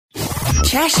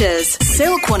Cheshire's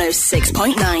Silk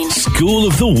 106.9. School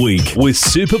of the Week with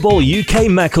Super Bowl UK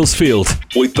Macclesfield.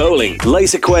 With bowling,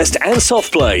 laser quest and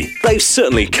soft play, they've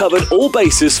certainly covered all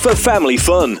bases for family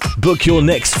fun. Book your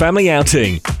next family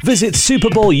outing. Visit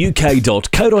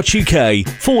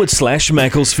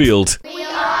superbowluk.co.uk/Macclesfield. We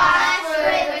are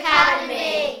Ashgrove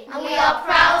Academy and we are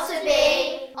proud to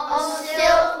be on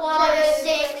Silk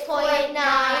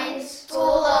 106.9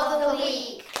 School of the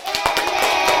Week.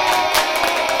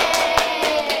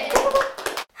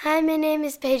 Hi, my name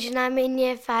is Paige and I'm in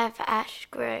Year 5 at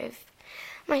Ashgrove.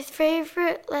 My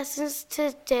favourite lessons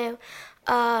to do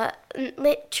are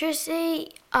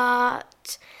literacy,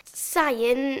 art,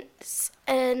 science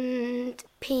and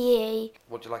PE.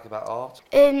 What do you like about art?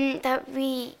 That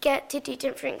we get to do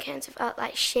different kinds of art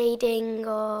like shading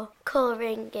or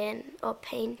colouring in or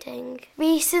painting.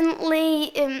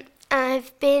 Recently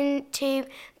I've been to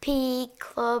PE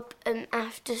club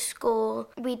after school.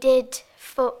 We did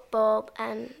football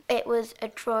and it was a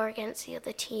draw against the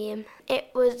other team. It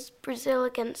was Brazil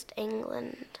against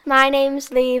England. My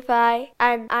name's Levi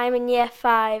and I'm in Year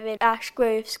 5 in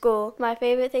Ashgrove School. My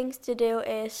favourite things to do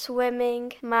is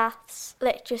swimming, maths,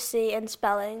 literacy and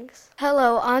spellings.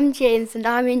 Hello, I'm James and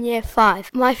I'm in Year 5.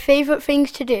 My favourite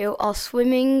things to do are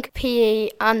swimming,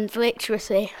 PE and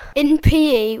literacy. In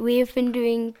PE we have been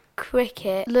doing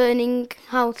cricket, learning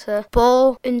how to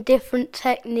bowl and different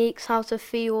techniques, how to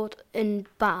field and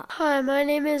bat. Hi, my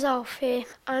name is Alfie.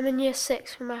 I'm in Year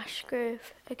 6 from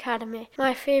Ashgrove Academy.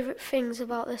 My favourite things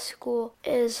about this school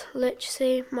is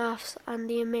literacy, maths and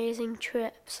the amazing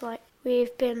trips. Like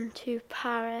we've been to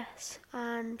Paris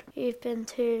and we've been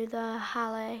to the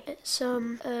Halle. It's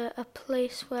a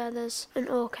place where there's an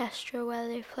orchestra where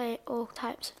they play all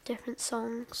types of different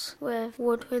songs with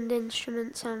woodwind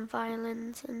instruments and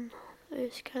violins and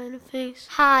those kind of things.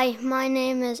 Hi, my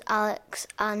name is Alex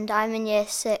and I'm in Year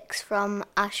 6 from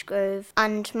Ashgrove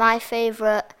and my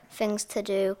favourite things to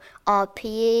do are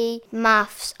PE,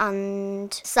 maths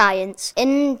and science.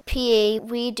 In PE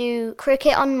we do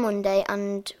cricket on Monday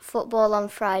and football on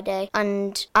Friday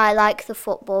and I like the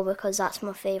football because that's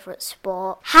my favourite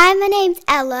sport. Hi, my name's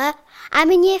Ella. I'm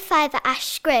in Year 5 at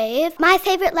Ashgrove. My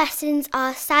favourite lessons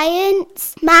are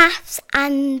science, maths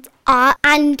and art,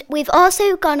 and we've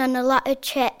also gone on a lot of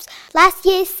trips. Last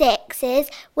year 6s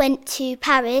went to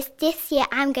Paris. This year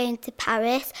I'm going to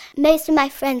Paris. Most of my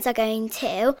friends are going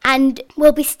too and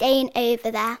we'll be staying over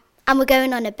there and we're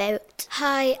going on a boat.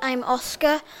 Hi, I'm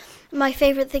Oscar. My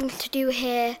favourite things to do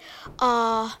here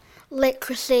are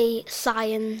literacy,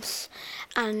 science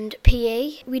and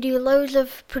PE. We do loads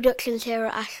of productions here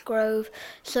at Ashgrove,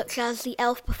 such as the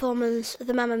Elf performance,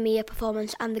 the Mamma Mia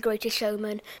performance and the Greatest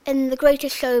Showman. In the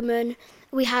Greatest Showman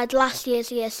we had last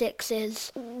year's Year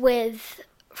 6s with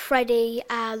Freddie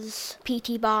as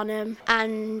P.T. Barnum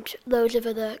and loads of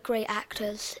other great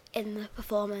actors in the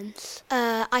performance.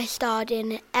 I starred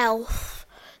in Elf,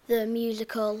 the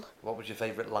musical. What was your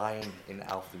favourite line in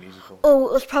Elf the musical? Oh,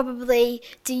 it was probably,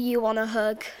 "Do you want a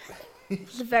hug?"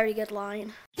 It's a very good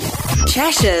line.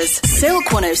 Cheshire's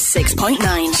Silk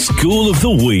 106.9. School of the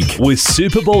Week with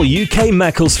Super Bowl UK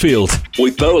Macclesfield.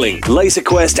 With bowling, laser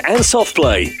quest and soft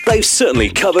play, they've certainly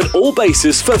covered all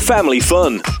bases for family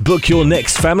fun. Book your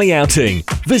next family outing.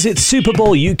 Visit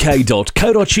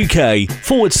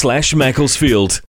superbowluk.co.uk/Macclesfield.